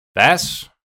Vass,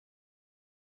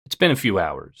 it's been a few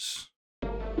hours.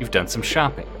 You've done some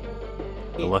shopping.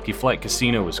 The Lucky Flight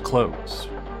Casino is closed.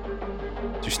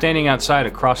 So you're standing outside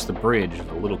across the bridge of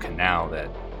the little canal that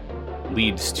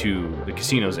leads to the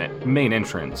casino's main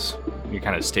entrance. You're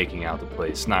kind of staking out the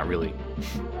place, not really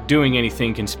doing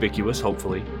anything conspicuous,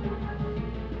 hopefully.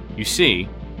 You see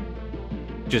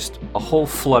just a whole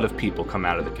flood of people come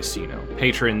out of the casino.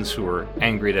 Patrons who are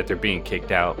angry that they're being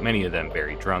kicked out, many of them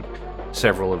very drunk.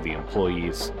 Several of the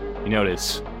employees. You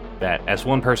notice that as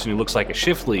one person who looks like a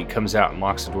shift lead comes out and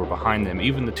locks the door behind them,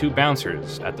 even the two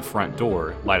bouncers at the front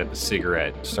door light up a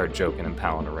cigarette, start joking and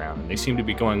palling around, and they seem to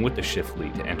be going with the shift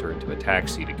lead to enter into a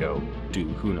taxi to go do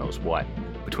who knows what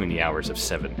between the hours of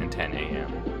 7 and 10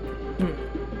 a.m.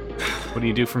 What do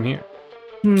you do from here?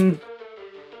 I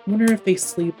wonder if they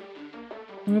sleep.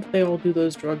 I wonder if they all do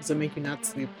those drugs that make you not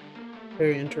sleep.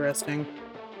 Very interesting.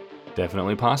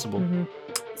 Definitely possible.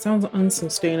 Sounds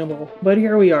unsustainable, but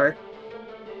here we are.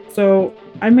 So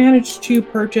I managed to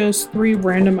purchase 3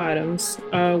 random items.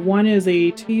 One is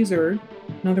a taser,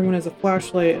 another one is a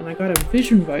flashlight, and I got a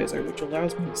vision visor, which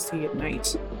allows me to see at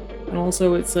night. And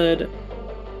also it said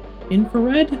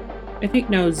infrared? I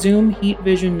think no, zoom, heat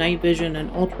vision, night vision,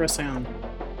 and ultrasound.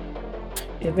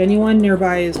 If anyone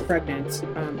nearby is pregnant,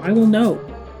 I will know.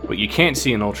 But you can't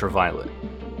see an ultraviolet.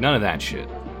 None of that shit.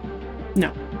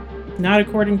 No, not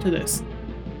according to this.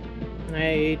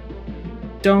 I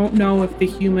don't know if the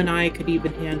human eye could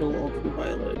even handle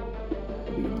ultraviolet,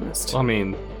 to be honest. Well, I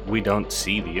mean, we don't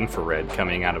see the infrared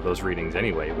coming out of those readings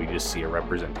anyway. We just see a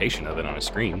representation of it on a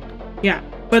screen. Yeah,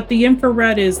 but the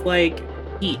infrared is like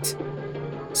heat.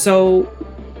 So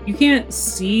you can't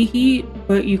see heat,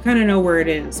 but you kind of know where it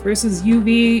is. Versus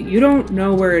UV, you don't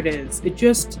know where it is. It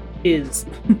just is.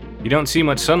 You don't see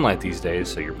much sunlight these days,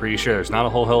 so you're pretty sure there's not a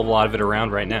whole hell of a lot of it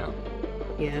around right now.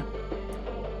 Yeah.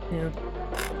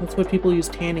 That's what people use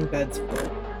tanning beds for.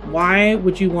 Why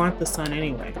would you want the sun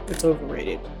anyway? It's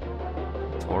overrated.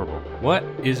 It's horrible. What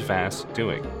is Vass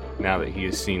doing now that he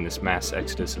has seen this mass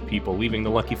exodus of people leaving the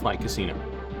Lucky Flight Casino?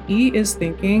 He is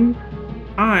thinking,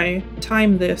 I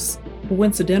timed this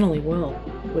coincidentally well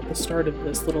with the start of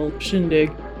this little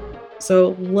shindig.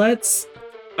 So let's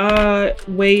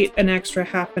wait an extra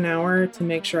half an hour to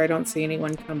make sure I don't see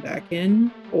anyone come back in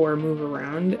or move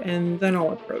around, and then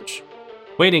I'll approach.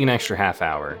 Waiting an extra half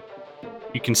hour,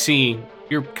 you can see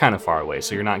you're kind of far away,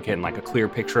 so you're not getting like a clear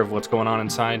picture of what's going on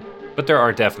inside, but there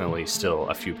are definitely still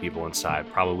a few people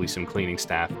inside, probably some cleaning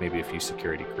staff, maybe a few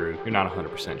security crew. You're not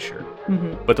 100% sure.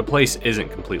 But the place isn't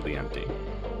completely empty.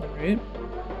 Alright.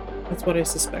 That's what I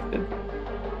suspected.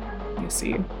 Let me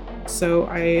see. So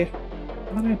I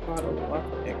thought I bought a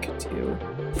lockpick too.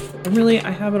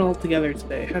 I have it all together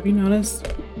today. Have you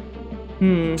noticed?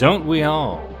 Don't we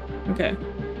all? Okay.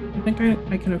 I think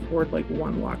I can afford like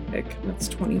one lockpick. That's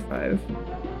 25.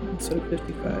 Instead of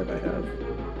 55, I have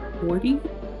 40?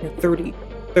 Yeah, 30.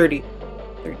 30.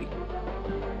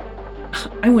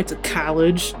 I went to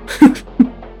college.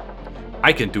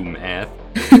 I can do math.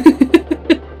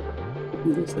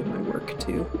 This is my work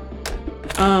too.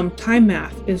 Time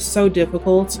math is so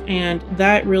difficult, and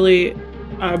that really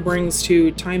brings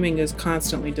to timing is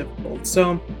constantly difficult.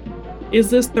 So, is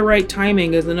this the right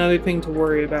timing is another thing to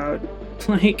worry about.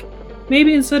 Like,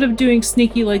 maybe instead of doing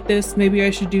sneaky like this, maybe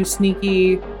I should do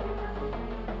sneaky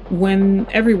when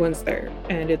everyone's there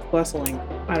and it's bustling.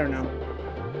 I don't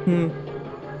know.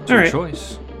 It's your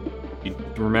choice. You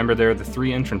remember there are the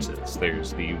 3 entrances.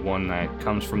 There's the one that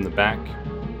comes from the back,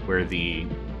 where the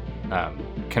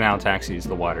canal taxis,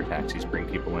 the water taxis bring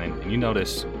people in. And you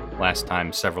notice last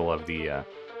time several of the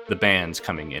bands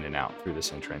coming in and out through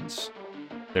this entrance.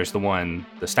 There's the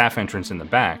staff entrance in the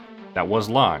back that was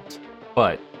locked,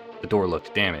 but the door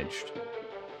looked damaged,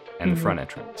 and the front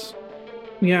entrance.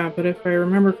 Yeah, but if I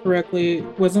remember correctly,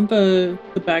 wasn't the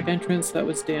back entrance that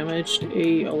was damaged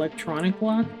a electronic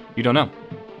lock? You don't know.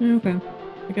 Okay.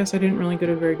 I guess I didn't really get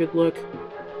a very good look.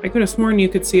 I could have sworn you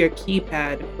could see a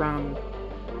keypad from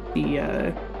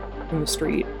the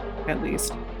street, at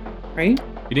least. Right?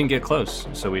 You didn't get close,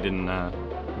 so we didn't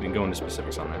go into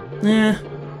specifics on that.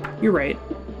 You're right.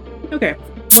 Okay.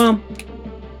 Well,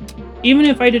 even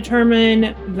if I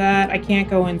determine that I can't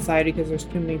go inside because there's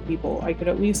too many people, I could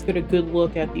at least get a good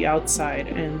look at the outside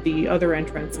and the other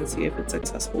entrance and see if it's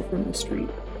accessible from the street.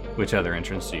 Which other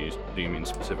entrance do you mean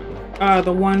specifically?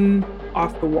 The one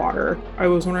off the water. I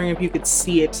was wondering if you could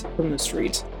see it from the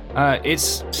street.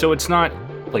 It's not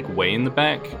like way in the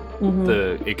back.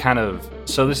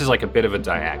 So this is like a bit of a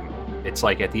diagonal. It's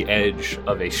like at the edge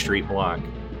of a street block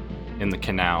in the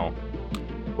canal,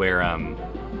 where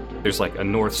there's like a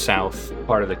north-south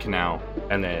part of the canal,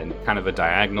 and then kind of a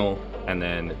diagonal, and and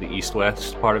then the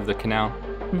east-west part of the canal.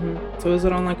 So is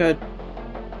it on like a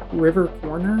river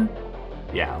corner?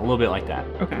 Yeah, a little bit like that.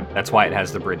 Okay. That's why it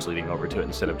has the bridge leading over to it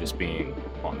instead of just being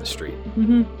on the street.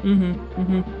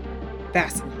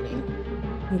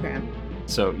 Fascinating. Okay.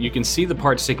 So you can see the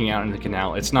part sticking out in the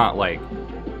canal. It's not like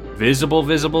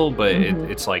visible, but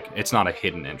it's like it's not a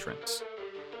hidden entrance.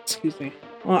 Excuse me.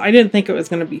 Well, I didn't think it was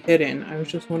going to be hidden. I was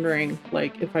just wondering,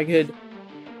 like, if I could,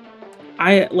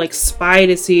 spy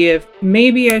to see if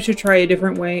maybe I should try a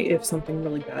different way if something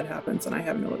really bad happens and I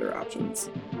have no other options.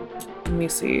 Let me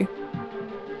see.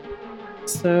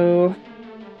 So,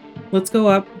 let's go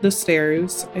up the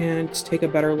stairs and take a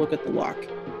better look at the lock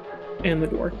and the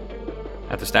door.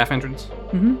 At the staff entrance?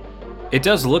 It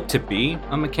does look to be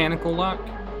a mechanical lock.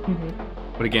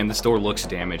 But again, this door looks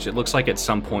damaged. It looks like at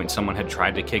some point someone had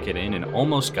tried to kick it in and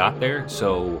almost got there,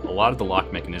 so a lot of the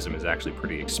lock mechanism is actually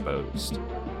pretty exposed.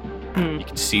 You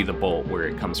can see the bolt where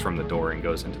it comes from the door and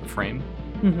goes into the frame.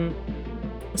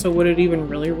 So would it even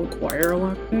really require a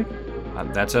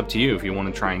lockpick? That's up to you. If you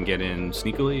want to try and get in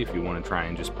sneakily, if you want to try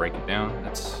and just break it down,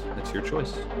 that's your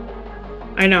choice.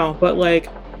 I know, but like,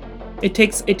 it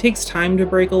takes time to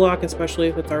break a lock, especially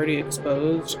if it's already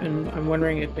exposed, and I'm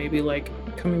wondering if maybe like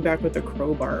coming back with a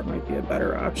crowbar might be a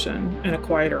better option and a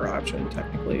quieter option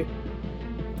technically,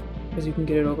 because you can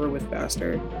get it over with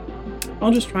faster.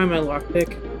 I'll just try my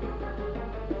lockpick.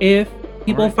 If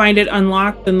people find it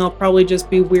unlocked, then they'll probably just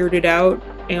be weirded out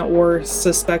or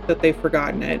suspect that they've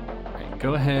forgotten it. Right,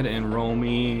 go ahead and roll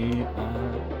me,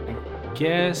 I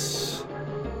guess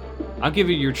I'll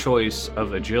give you your choice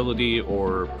of agility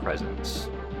or presence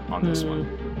on this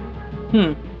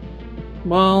one.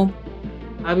 Well,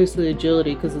 obviously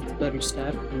agility because it's a better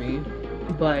stat for me,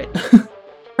 but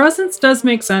presence does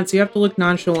make sense. You have to look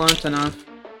nonchalant enough.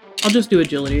 I'll just do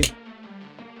agility.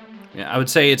 Yeah, I would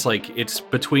say it's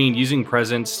between using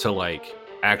presence to like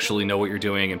actually know what you're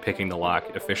doing and picking the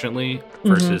lock efficiently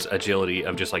versus agility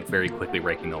of just like very quickly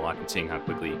raking the lock and seeing how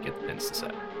quickly you get the pins to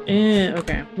set.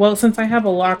 Okay. Well, since I have a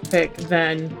lockpick,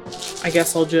 then I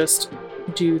guess I'll just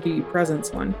do the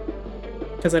presence one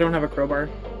because I don't have a crowbar.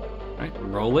 All right,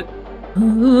 roll it.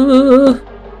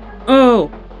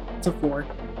 Oh, it's a 4.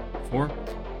 4.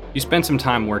 You spend some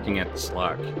time working at this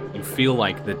lock. You feel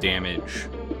like the damage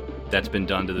that's been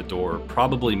done to the door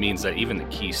probably means that even the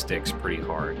key sticks pretty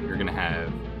hard. You're gonna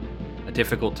have a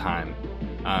difficult time.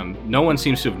 No one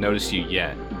seems to have noticed you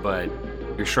yet, but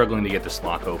you're struggling to get this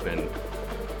lock open.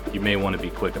 You may want to be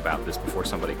quick about this before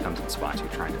somebody comes and spots you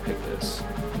trying to pick this.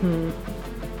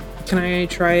 Can I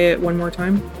try it one more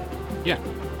time? Yeah.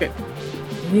 Okay.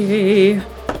 Hey.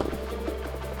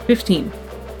 15.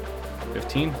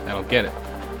 15? That'll get it.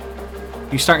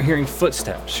 You start hearing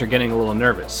footsteps. You're getting a little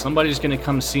nervous. Somebody's going to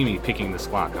come see me picking this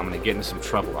lock. I'm going to get into some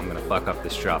trouble. I'm going to fuck up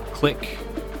this job. Click.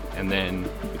 And then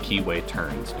the keyway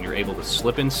turns, and you're able to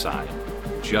slip inside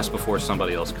just before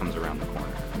somebody else comes around the corner.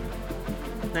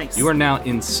 Nice. You are now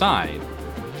inside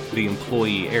the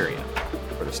employee area,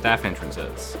 where the staff entrance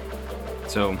is.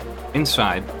 So,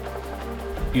 inside,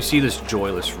 you see this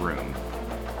joyless room.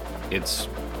 It's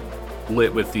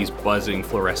lit with these buzzing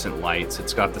fluorescent lights.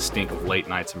 It's got the stink of late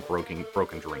nights and broken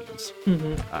dreams.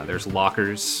 There's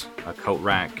lockers, a coat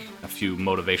rack, a few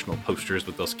motivational posters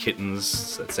with those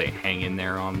kittens that say "hang in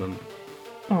there" on them.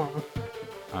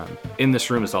 In this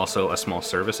room is also a small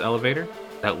service elevator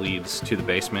that leads to the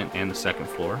basement and the second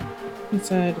floor. It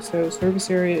said, so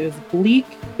service area is bleak.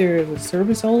 There is a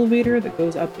service elevator that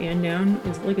goes up and down.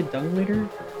 Is it like a dumbwaiter?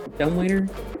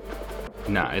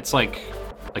 Nah, it's like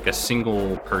a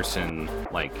single person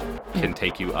can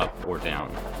take you up or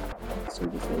down.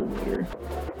 Service elevator.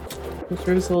 The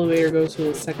service elevator goes to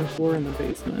the second floor in the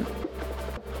basement.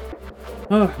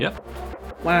 Oh. Yep.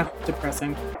 Wow,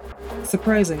 depressing.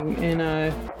 Surprising in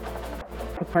a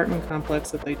apartment complex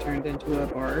that they turned into a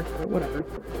bar, but whatever.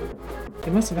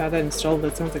 They must have had that installed.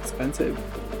 That sounds expensive.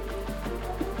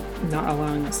 Not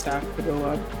allowing the staff to go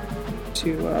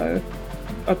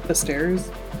up the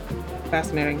stairs.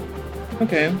 Fascinating.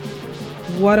 Okay.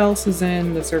 What else is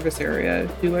in the service area?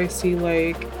 Do I see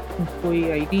like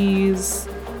employee IDs,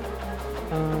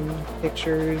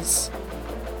 pictures?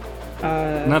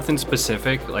 Nothing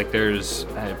specific. Like there's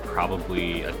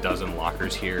probably a dozen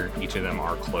lockers here. Each of them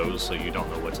are closed, so you don't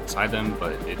know what's inside them,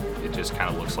 but it just kind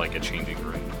of looks like a changing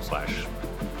room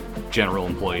 / general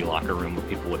employee locker room where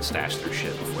people would stash their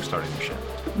shit before starting the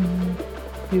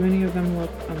shift. Do any of them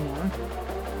look unlocked?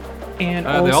 And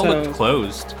they all look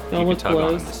closed. They all look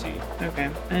closed. To see. Okay.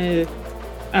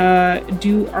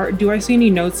 Do I see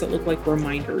any notes that look like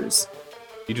reminders?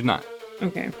 You do not.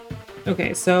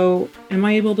 Okay. So am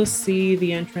I able to see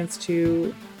the entrance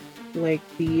to like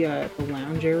the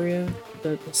lounge area,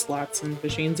 the slots and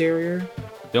machines area?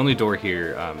 The only door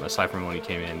here, aside from when you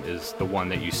came in, is the one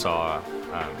that you saw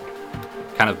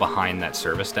kind of behind that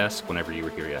service desk whenever you were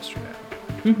here yesterday.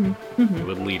 It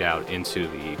would lead out into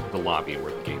the lobby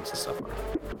where the games and stuff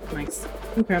are. Nice.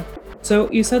 Okay.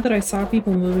 So you said that I saw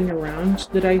people moving around.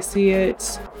 Did I see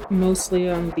it mostly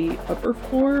on the upper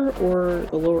floor or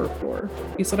the lower floor?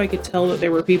 You said I could tell that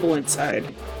there were people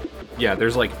inside. Yeah,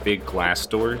 there's like big glass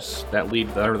doors that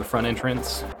are the front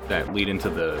entrance that lead into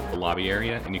the lobby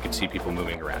area, and you can see people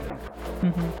moving around in there.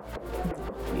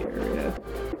 The area.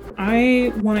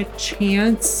 I want a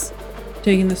chance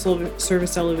taking the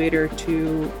service elevator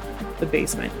to the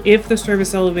basement. If the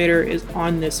service elevator is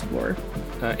on this floor.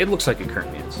 It looks like it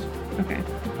currently is. Okay,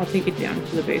 I'll take it down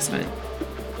to the basement.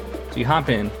 So you hop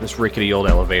in, this rickety old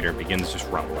elevator begins just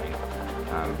rumbling,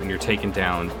 and you're taken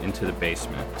down into the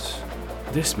basement.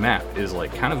 This map is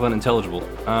like kind of unintelligible.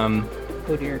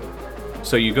 Oh dear.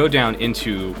 So you go down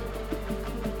into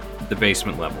the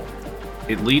basement level.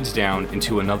 It leads down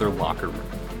into another locker room.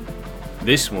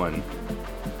 This one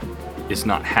is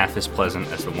not half as pleasant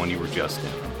as the one you were just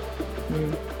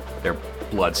in. There are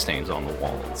blood stains on the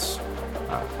walls.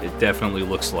 It definitely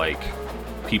looks like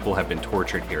people have been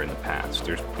tortured here in the past.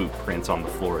 There's boot prints on the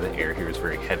floor. The air here is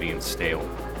very heavy and stale.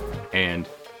 And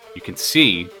you can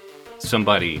see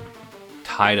somebody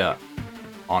tied up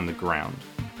on the ground.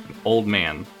 An old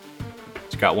man.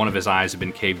 He's got one of his eyes have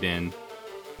been caved in.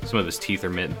 Some of his teeth are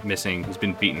missing. He's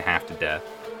been beaten half to death.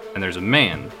 And there's a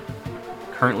man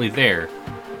currently there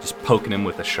just poking him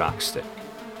with a shock stick,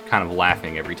 kind of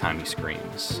laughing every time he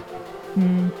screams.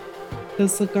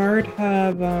 Does the guard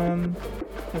have a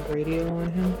radio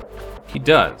on him? He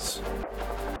does.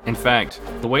 In fact,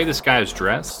 the way this guy is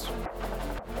dressed,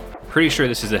 I'm pretty sure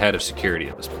this is the head of security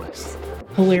of this place.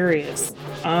 Hilarious.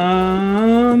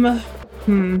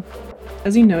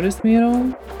 Has he noticed me at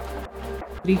all?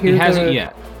 Did he hear? He hasn't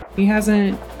yet. He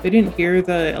hasn't. They didn't hear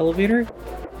the elevator?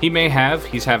 He may have.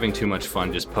 He's having too much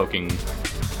fun just poking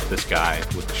this guy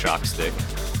with the shock stick.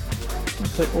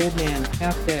 But old man,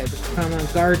 half dead,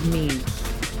 guard mean.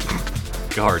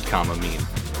 Guard, mean.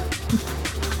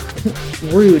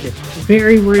 Rude.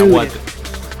 Very rude. Now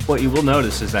what you will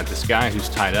notice is that this guy who's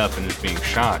tied up and is being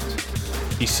shocked,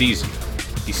 he sees you.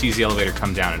 He sees the elevator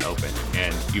come down and open,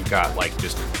 and you've got like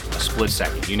just a split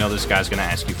second. You know this guy's gonna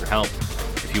ask you for help.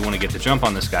 If you want to get the jump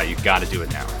on this guy, you've got to do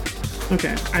it now.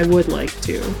 Okay, I would like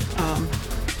to.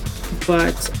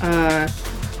 But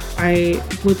I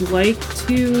would like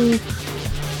to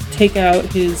take out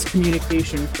his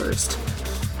communication first.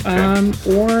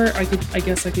 Okay. Or I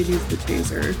guess I could use the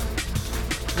taser.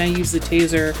 Can I use the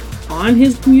taser on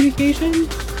his communication?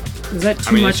 Is that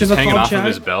too much of a hanging called off shot? of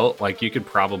his belt. Like you could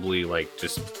probably like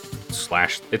just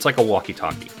slash. It's like a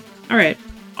walkie-talkie. All right,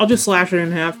 I'll just slash it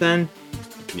in half then.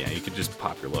 Yeah, you could just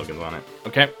pop your Logans on it.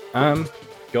 Okay.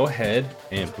 Go ahead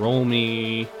and roll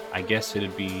me. I guess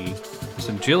it'd be is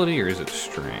it agility or is it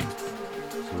strength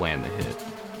to land the hit?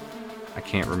 I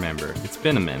can't remember. It's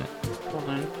been a minute. Hold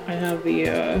on, I have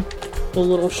the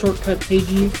little shortcut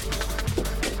pagey.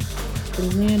 To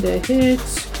land a hit.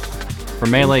 For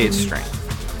melee, it's strength.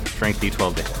 Strength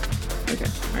D12 to hit. Okay,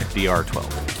 all right. DR12.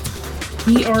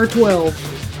 DR12.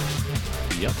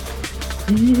 Yep.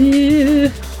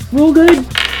 Roll good.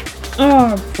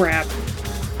 Oh crap!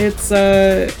 It's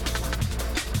 6.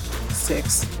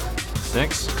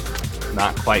 6.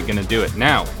 Not quite gonna do it.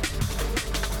 Now,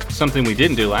 something we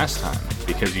didn't do last time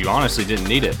because you honestly didn't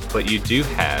need it, but you do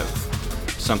have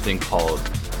something called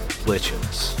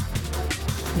glitches.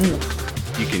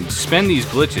 You can spend these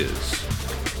glitches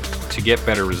to get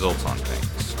better results on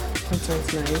things. That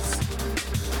sounds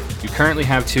nice. You currently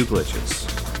have 2 glitches.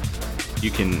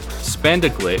 You can spend a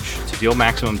glitch to deal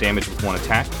maximum damage with one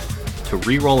attack, to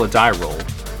re-roll a die roll,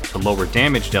 to lower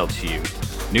damage dealt to you,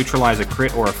 neutralize a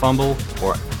crit or a fumble,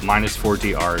 or -4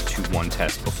 DR to one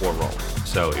test before roll.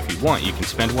 So if you want, you can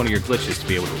spend one of your glitches to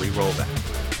be able to re-roll that.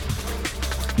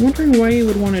 I'm wondering why you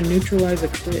would want to neutralize a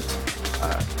crit.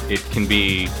 It can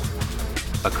be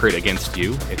a crit against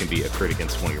you. It can be a crit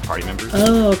against one of your party members.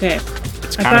 Oh, okay.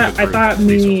 It's I thought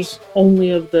me resource.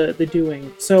 only of the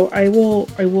doing. So I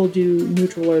will do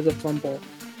neutralize a fumble.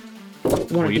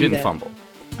 Well, you didn't fumble.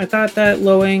 I thought that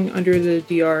lowing under the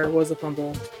DR was a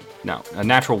fumble. No, a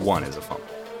natural 1 is a fumble.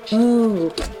 Oh,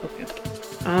 okay.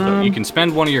 So you can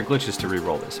spend one of your glitches to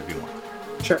re-roll this if you want.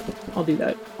 Sure, I'll do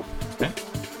that. Okay.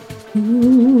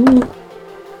 Ooh.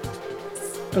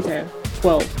 Okay,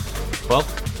 12.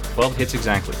 12 hits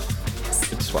exactly.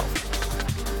 It's 12.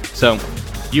 So,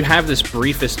 you have this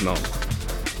briefest moment.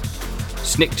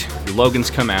 Snicked, your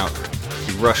Logans come out,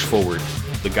 you rush forward,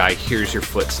 the guy hears your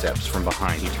footsteps from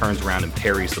behind. He turns around and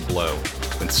parries the blow.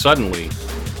 When suddenly,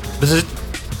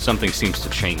 something seems to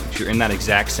change. You're in that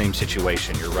exact same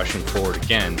situation. You're rushing forward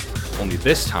again, only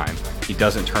this time, he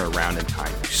doesn't turn around in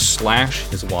time. You slash,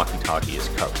 his walkie-talkie is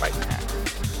cut right in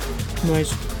half.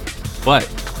 Nice. But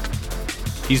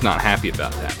he's not happy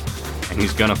about that, and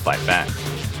he's gonna fight back.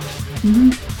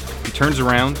 Mm-hmm. He turns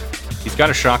around. He's got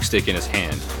a shock stick in his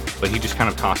hand, but he just kind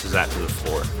of tosses that to the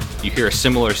floor. You hear a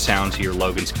similar sound to your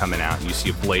Logan's coming out, and you see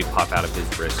a blade pop out of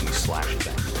his wrist, and he slashes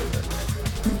at you with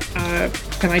it.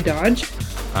 Can I dodge?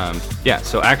 Yeah,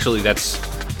 so actually that's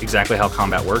exactly how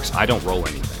combat works. I don't roll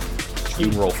anything. You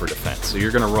roll for defense. So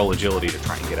you're going to roll agility to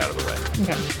try and get out of the way.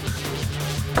 Okay.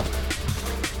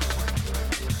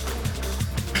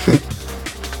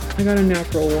 I got a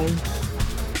natural one.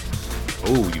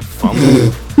 Oh, you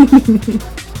fumbled.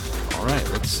 All right,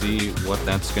 let's see what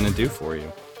that's going to do for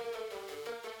you.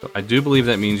 So I do believe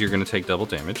that means you're going to take double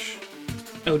damage.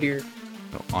 Oh, dear.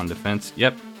 So on defense,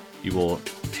 yep. You will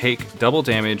take double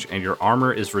damage, and your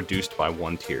armor is reduced by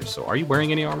 1 tier. So are you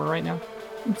wearing any armor right now?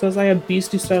 It says I have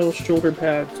beastie-style shoulder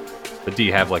pads. But do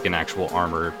you have, like, an actual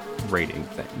armor rating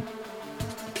thing?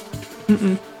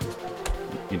 Mm-mm.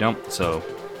 You don't? So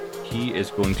he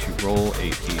is going to roll a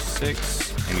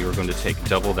d6, and you are going to take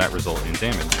double that result in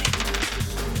damage.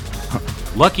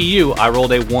 Lucky you, I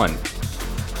rolled a 1.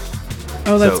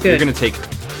 Oh, that's so good. You're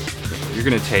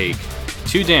gonna take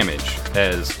 2 damage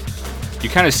as you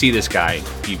kind of see this guy.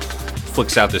 He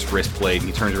flicks out this wrist blade and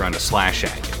he turns around to slash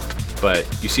at you. But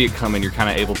you see it coming, you're kind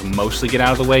of able to mostly get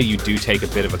out of the way. You do take a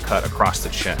bit of a cut across the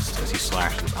chest as he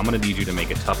slashes. I'm gonna need you to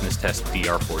make a toughness test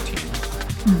DR 14.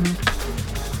 Mm-hmm.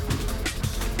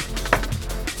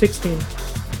 16.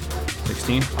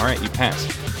 16? Alright, you pass.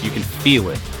 You can feel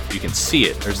it. You can see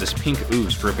it. There's this pink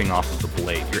ooze dripping off of the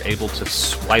blade. You're able to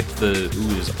swipe the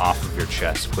ooze off of your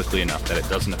chest quickly enough that it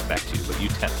doesn't affect you, but you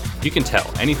can tell.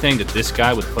 Anything that this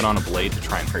guy would put on a blade to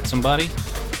try and hurt somebody,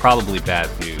 probably bad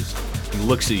news. He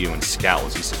looks at you and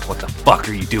scowls. He says, "What the fuck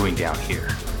are you doing down here?"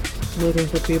 Looking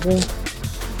for people?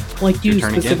 Like you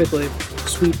specifically.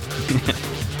 Sweet.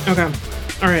 Okay.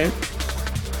 Alright.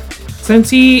 Since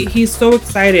he's so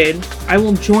excited, I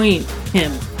will join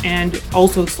him and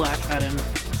also slash at him.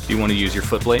 Do you want to use your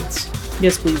foot blades?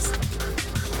 Yes, please.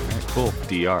 Alright, cool.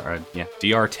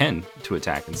 DR 10 to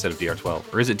attack instead of DR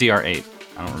 12. Or is it DR 8?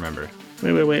 I don't remember.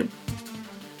 Wait.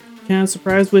 Can I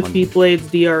surprise with feet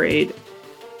blades DR 8?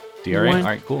 DR 8?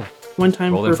 Alright, cool. One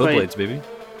time roll per in foot fight. blades, baby.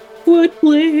 Foot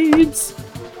blades!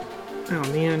 Oh,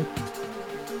 man.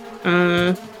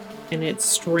 And it's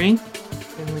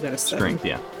strength. I only got a 7. Strength,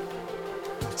 yeah.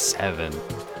 7.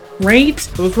 Right?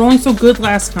 I was rolling so good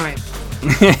last time.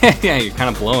 Yeah, you're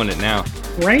kind of blowing it now.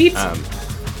 Right?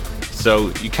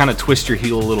 So you kind of twist your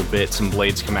heel a little bit, some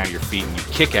blades come out of your feet, and you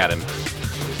kick at him,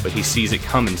 but he sees it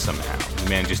coming somehow. He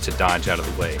manages to dodge out of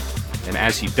the way. And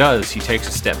as he does, he takes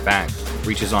a step back,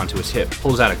 reaches onto his hip,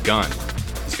 pulls out a gun.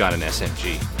 He's got an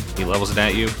SMG. He levels it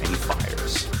at you, and he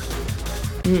fires.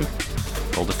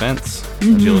 Roll defense.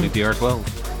 Agility DR 12.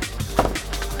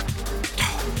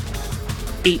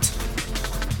 8.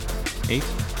 8.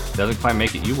 Doesn't quite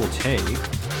make it. You will take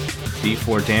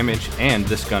D4 damage, and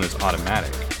this gun is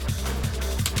automatic.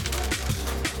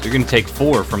 So you're going to take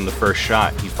 4 from the first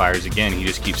shot. He fires again. He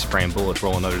just keeps spraying bullets.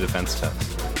 Roll another defense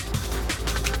test.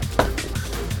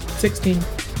 16.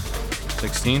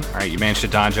 16. All right, you managed to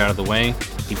dodge out of the way.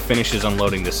 He finishes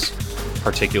unloading this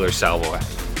particular salvo at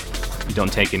you. You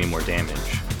don't take any more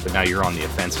damage, but now you're on the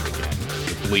offensive again.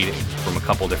 You're bleeding from a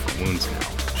couple different wounds now.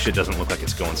 Shit doesn't look like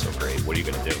it's going so great. What are you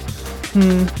going to do?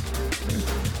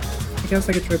 I guess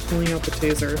I could try pulling out the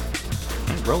taser.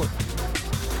 Right, roll it.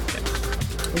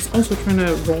 Okay. I was also trying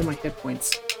to roll my hit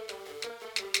points.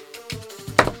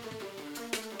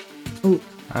 Ooh.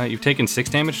 You've taken 6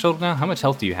 damage total now? How much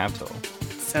health do you have total?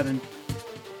 7.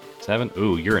 7?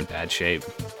 Ooh, you're in bad shape.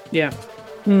 Yeah.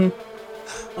 I'll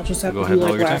just have Go to ahead, do roll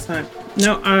like your last time.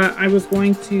 No, I was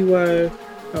going to,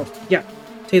 oh, yeah.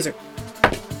 Taser.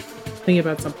 Thinking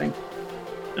about something.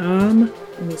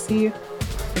 Let me see.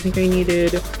 I think I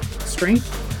needed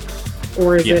strength,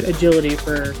 or is it agility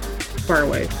for far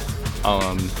away?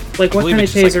 Like what kind of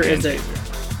taser is it?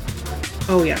 Taser.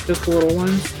 Oh yeah, just the little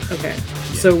ones. Okay,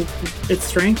 so it's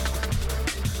strength,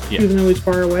 even though it's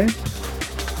far away.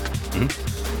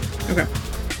 Okay,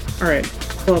 all right,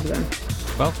 12 then.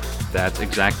 Well, that's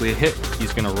exactly a hit.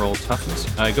 He's gonna roll toughness.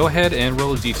 Go ahead and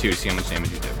roll a D2. See how much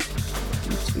damage you do.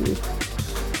 D2.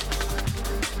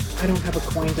 I don't have a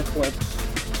coin to flip.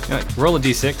 Roll a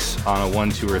d6. On a 1,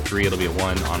 2, or 3, it'll be a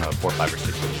 1. On a 4, 5, or 6,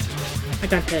 it'll be a 2. I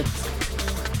got heads.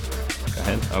 Go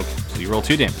ahead. Okay, so you roll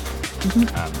 2 damage.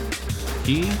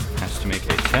 He has to make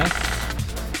a test.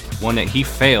 One that he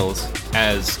fails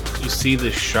as you see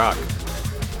this shock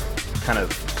kind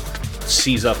of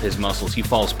seize up his muscles. He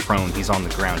falls prone. He's on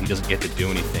the ground. He doesn't get to do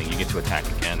anything. You get to attack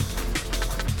again.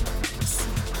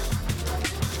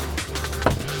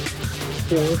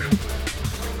 4.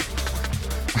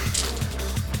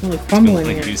 Only fumbling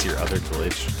Like, here. use your other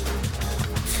glitch.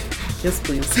 Yes,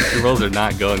 please. Your rolls are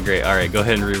not going great. All right, go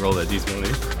ahead and re-roll that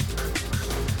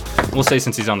d20. We'll say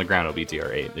since he's on the ground, it'll be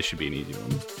DR8. This should be an easy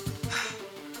one.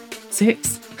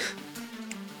 6.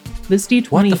 This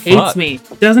What D20 the hates fuck? me,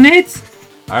 doesn't it?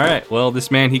 All right, well, this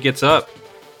man, he gets up.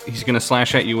 He's going to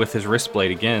slash at you with his wrist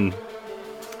blade again.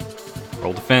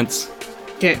 Roll defense.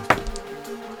 Okay.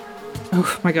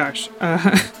 Oh my gosh.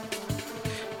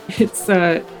 It's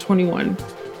 21.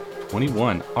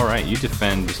 21. All right, you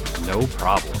defend just no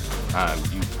problem.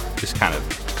 You just kind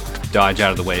of dodge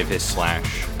out of the way of his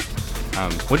slash.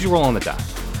 What did you roll on the die?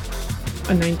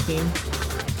 A 19. 19.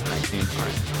 All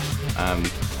right.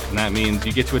 And that means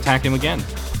you get to attack him again.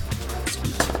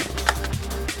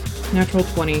 Natural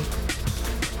 20.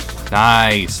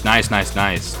 Nice.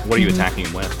 What are you attacking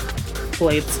him with?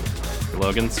 Blades. Your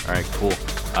Logan's? All right, cool.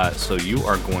 So you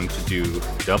are going to do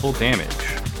double damage.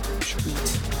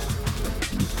 Sweet.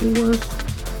 4.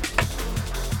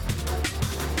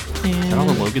 Is that all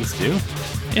the And Logans do?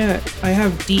 yeah, I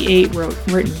have D8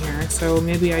 written here, so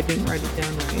maybe I didn't write it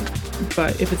down right.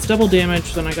 But if it's double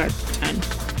damage, then I got 10.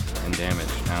 And damage.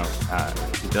 Now,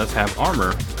 he does have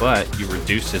armor, but you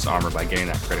reduced his armor by getting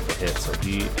that critical hit, so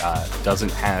he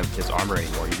doesn't have his armor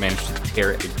anymore. You managed to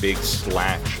tear a big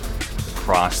slash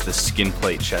across the skin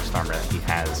plate chest armor that he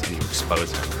has, and you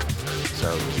expose him.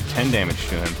 So you do 10 damage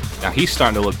to him. Now, he's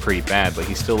starting to look pretty bad, but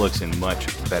he still looks in much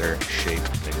better shape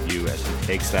than you as he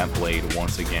takes that blade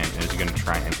once again and is going to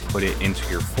try and put it into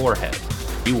your forehead.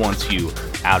 He wants you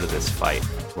out of this fight.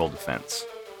 Roll defense.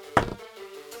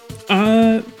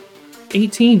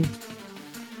 18.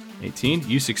 18.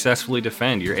 You successfully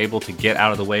defend. You're able to get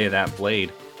out of the way of that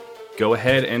blade. Go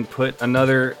ahead and put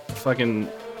another fucking...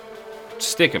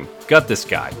 Stick him. Gut this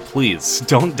guy. Please.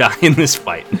 Don't die in this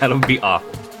fight. That'll be awful.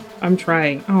 I'm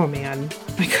trying. Oh man,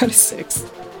 I got a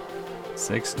 6.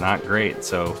 6, not great.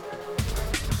 So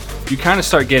you kind of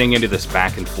start getting into this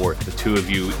back and forth. The two of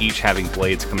you each having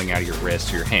blades coming out of your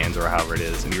wrists or your hands or however it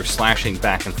is, and you're slashing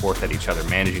back and forth at each other,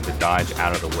 managing to dodge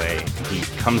out of the way. And he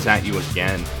comes at you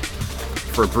again.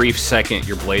 For a brief second,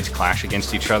 your blades clash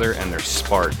against each other, and there's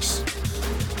sparks.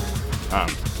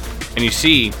 And you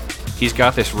see, he's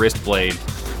got this wrist blade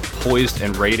poised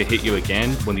and ready to hit you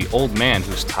again when the old man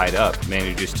who's tied up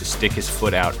manages to stick his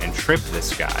foot out and trip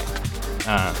this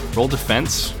guy. Roll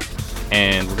defense,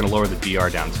 and we're gonna lower the DR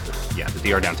down to the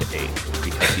DR down to 8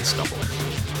 because he's stumbling.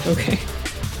 Okay.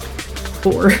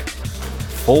 4.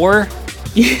 4?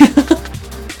 Yeah.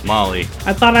 Molly,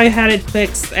 I thought I had it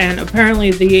fixed, and apparently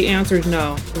the answer is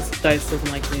no. This dice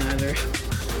doesn't like me either.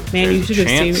 Man, There's you should a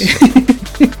have seen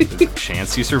chance. me. there's a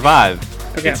chance you survive.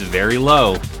 Okay. It's very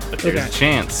low, but there's Okay. a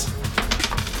chance.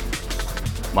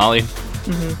 Molly,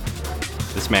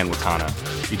 Mm-hmm. this man Watana,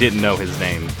 you didn't know his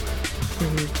name,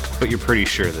 Mm-hmm. but you're pretty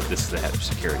sure that this is the head of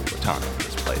security, Watana, for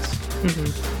this place.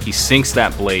 Mm-hmm. He sinks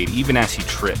that blade, even as he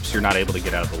trips. You're not able to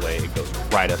get out of the way. It goes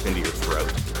right up into your throat.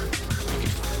 You can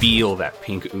feel that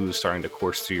pink ooze starting to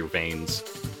course through your veins.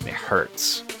 And it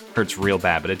hurts. Hurts real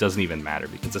bad, but it doesn't even matter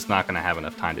because it's not going to have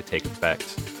enough time to take effect.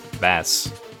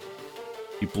 Vass,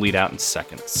 you bleed out in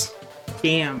seconds.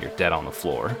 Damn. You're dead on the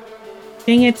floor.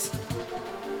 Dang it.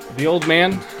 The old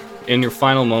man, in your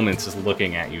final moments, is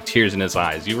looking at you, tears in his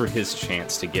eyes. You were his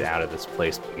chance to get out of this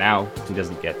place, but now he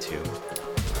doesn't get to.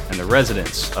 And the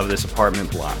residents of this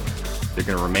apartment block, they're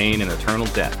going to remain in eternal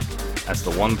debt, as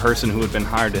the one person who had been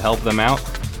hired to help them out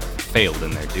failed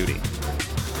in their duty.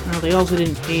 Oh, they also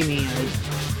didn't pay me.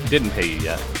 Didn't pay you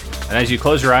yet. And as you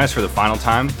close your eyes for the final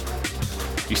time,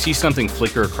 you see something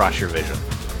flicker across your vision.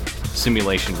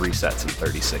 Simulation resets in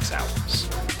 36 hours.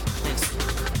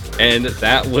 Nice. And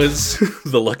that was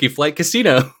the Lucky Flight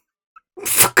Casino.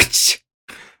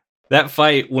 That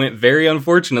fight went very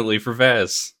unfortunately for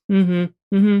Vaz.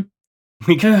 Mm-hmm. Mm-hmm.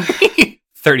 We got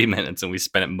 30 minutes and we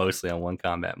spent it mostly on one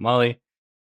combat. Molly,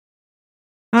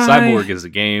 Cyborg is a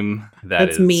game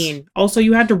That's is mean. Also,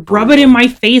 you had to rub it in my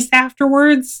face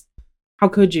afterwards? How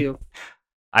could you?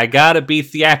 I gotta be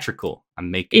theatrical.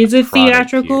 I'm making Is a it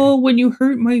product theatrical here. when you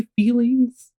hurt my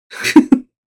feelings?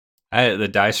 The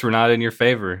dice were not in your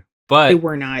favor. They But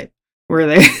were not. Were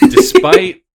they?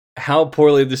 despite how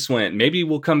poorly this went, maybe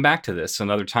we'll come back to this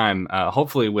another time,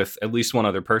 hopefully with at least one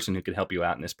other person who could help you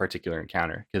out in this particular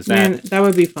encounter, because Man, that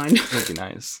would be fun. would be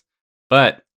nice.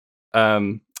 But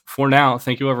for now,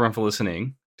 thank you everyone for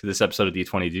listening to this episode of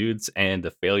D20 Dudes and the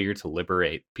failure to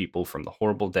liberate people from the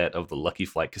horrible debt of the Lucky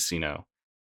Flight Casino.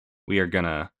 We are going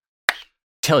to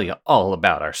tell you all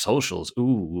about our socials.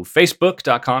 Ooh,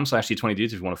 Facebook.com/D20Dudes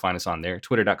if you want to find us on there.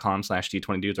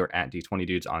 Twitter.com/D20Dudes or at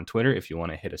D20Dudes on Twitter if you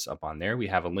want to hit us up on there. We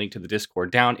have a link to the Discord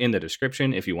down in the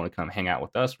description if you want to come hang out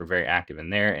with us. We're very active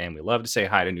in there, and we love to say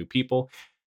hi to new people.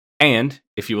 And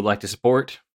if you would like to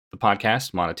support the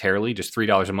podcast monetarily, just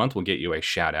 $3 a month will get you a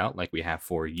shout out like we have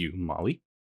for you, Molly,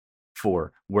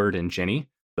 for Word and Jenny,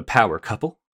 the power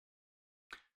couple,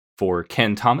 for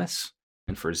Ken Thomas,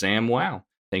 and for Zam Wow.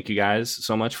 Thank you guys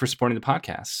so much for supporting the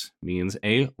podcast. It means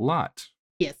a lot.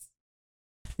 Yes.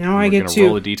 Now I get to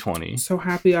roll a D20. So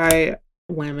happy I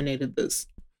laminated this.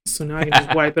 So now I can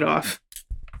just wipe it off.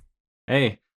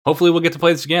 Hey, hopefully we'll get to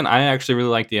play this again. I actually really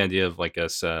like the idea of like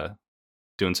us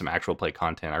doing some actual play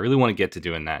content. I really want to get to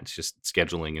doing that. It's just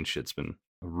scheduling and shit's been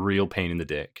a real pain in the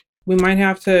dick. You might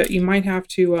have to,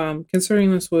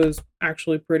 considering this was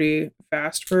actually pretty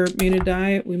fast for me to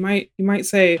die, you might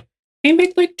say, hey,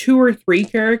 make like 2 or 3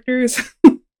 characters.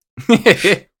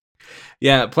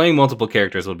 Yeah, playing multiple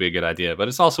characters would be a good idea, but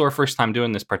it's also our first time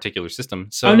doing this particular system.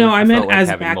 So oh no, I meant like as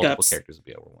having backups. Multiple characters would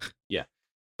be overwhelming. Yeah,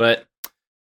 but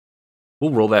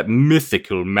we'll roll that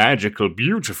mythical, magical,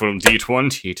 beautiful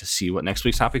D20 to see what next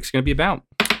week's topic is going to be about.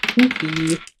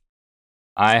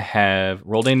 I have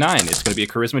rolled a 9. It's going to be a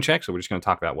charisma check, so we're just going to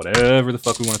talk about whatever the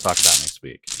fuck we want to talk about next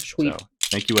week. Sweet. So,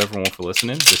 thank you everyone for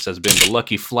listening. This has been the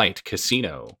Lucky Flight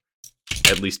Casino,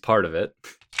 at least part of it.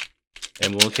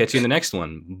 And we'll catch you in the next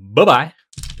one. Bye-bye.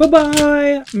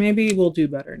 Bye-bye. Maybe we'll do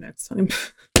better next time.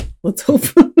 Let's hope.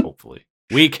 Hopefully.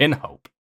 We can hope.